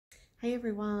Hey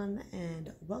everyone,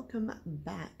 and welcome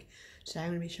back. Today I'm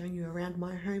going to be showing you around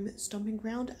my home stomping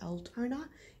ground, Altona,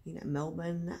 in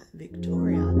Melbourne,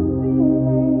 Victoria.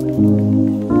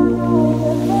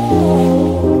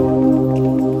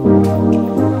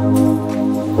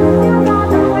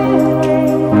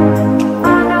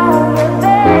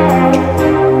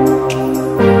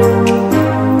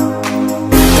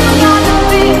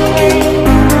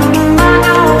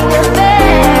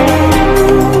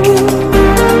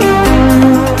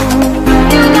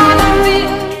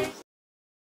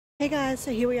 Hey guys,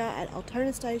 so here we are at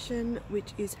Altona Station,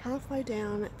 which is halfway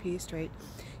down Pier Street.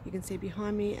 You can see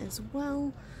behind me as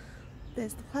well,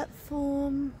 there's the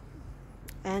platform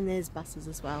and there's buses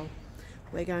as well.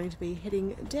 We're going to be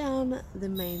heading down the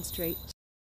main street.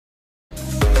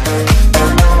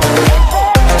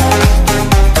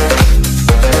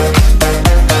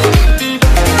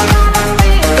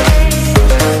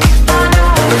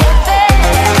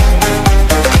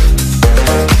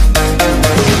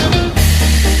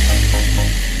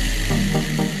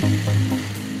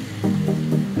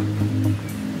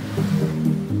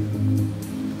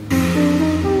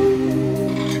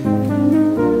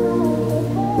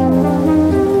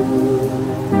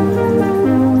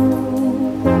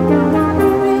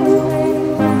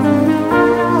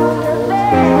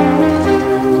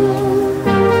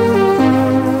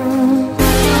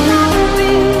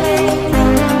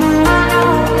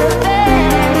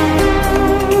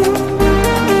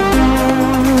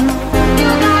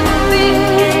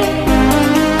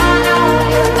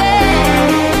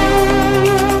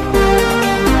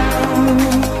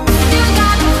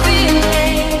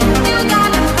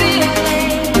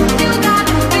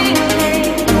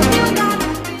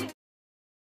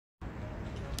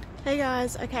 Hey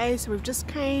guys, okay, so we've just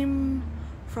came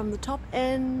from the top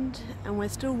end and we're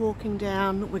still walking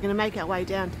down. We're going to make our way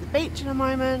down to the beach in a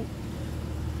moment.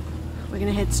 We're going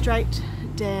to head straight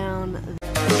down.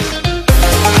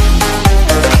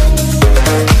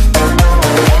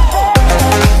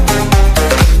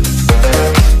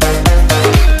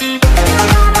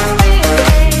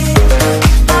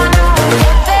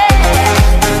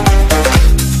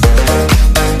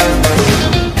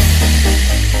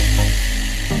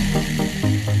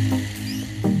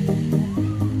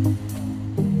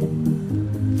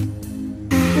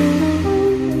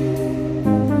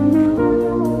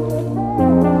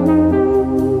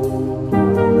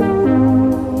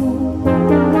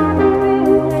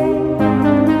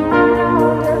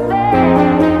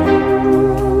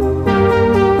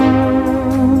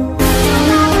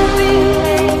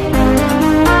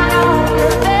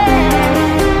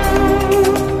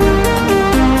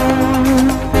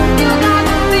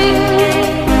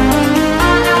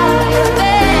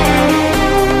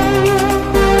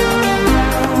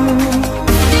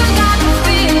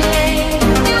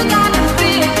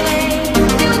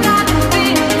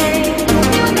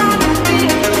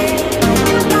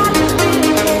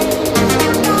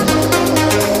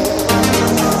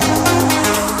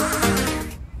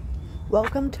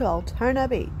 Welcome to Altona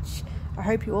Beach. I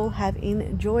hope you all have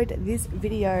enjoyed this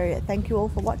video. Thank you all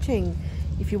for watching.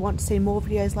 If you want to see more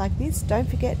videos like this, don't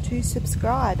forget to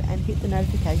subscribe and hit the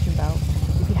notification bell.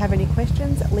 If you have any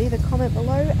questions, leave a comment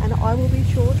below and I will be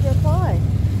sure to reply.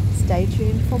 Stay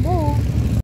tuned for more.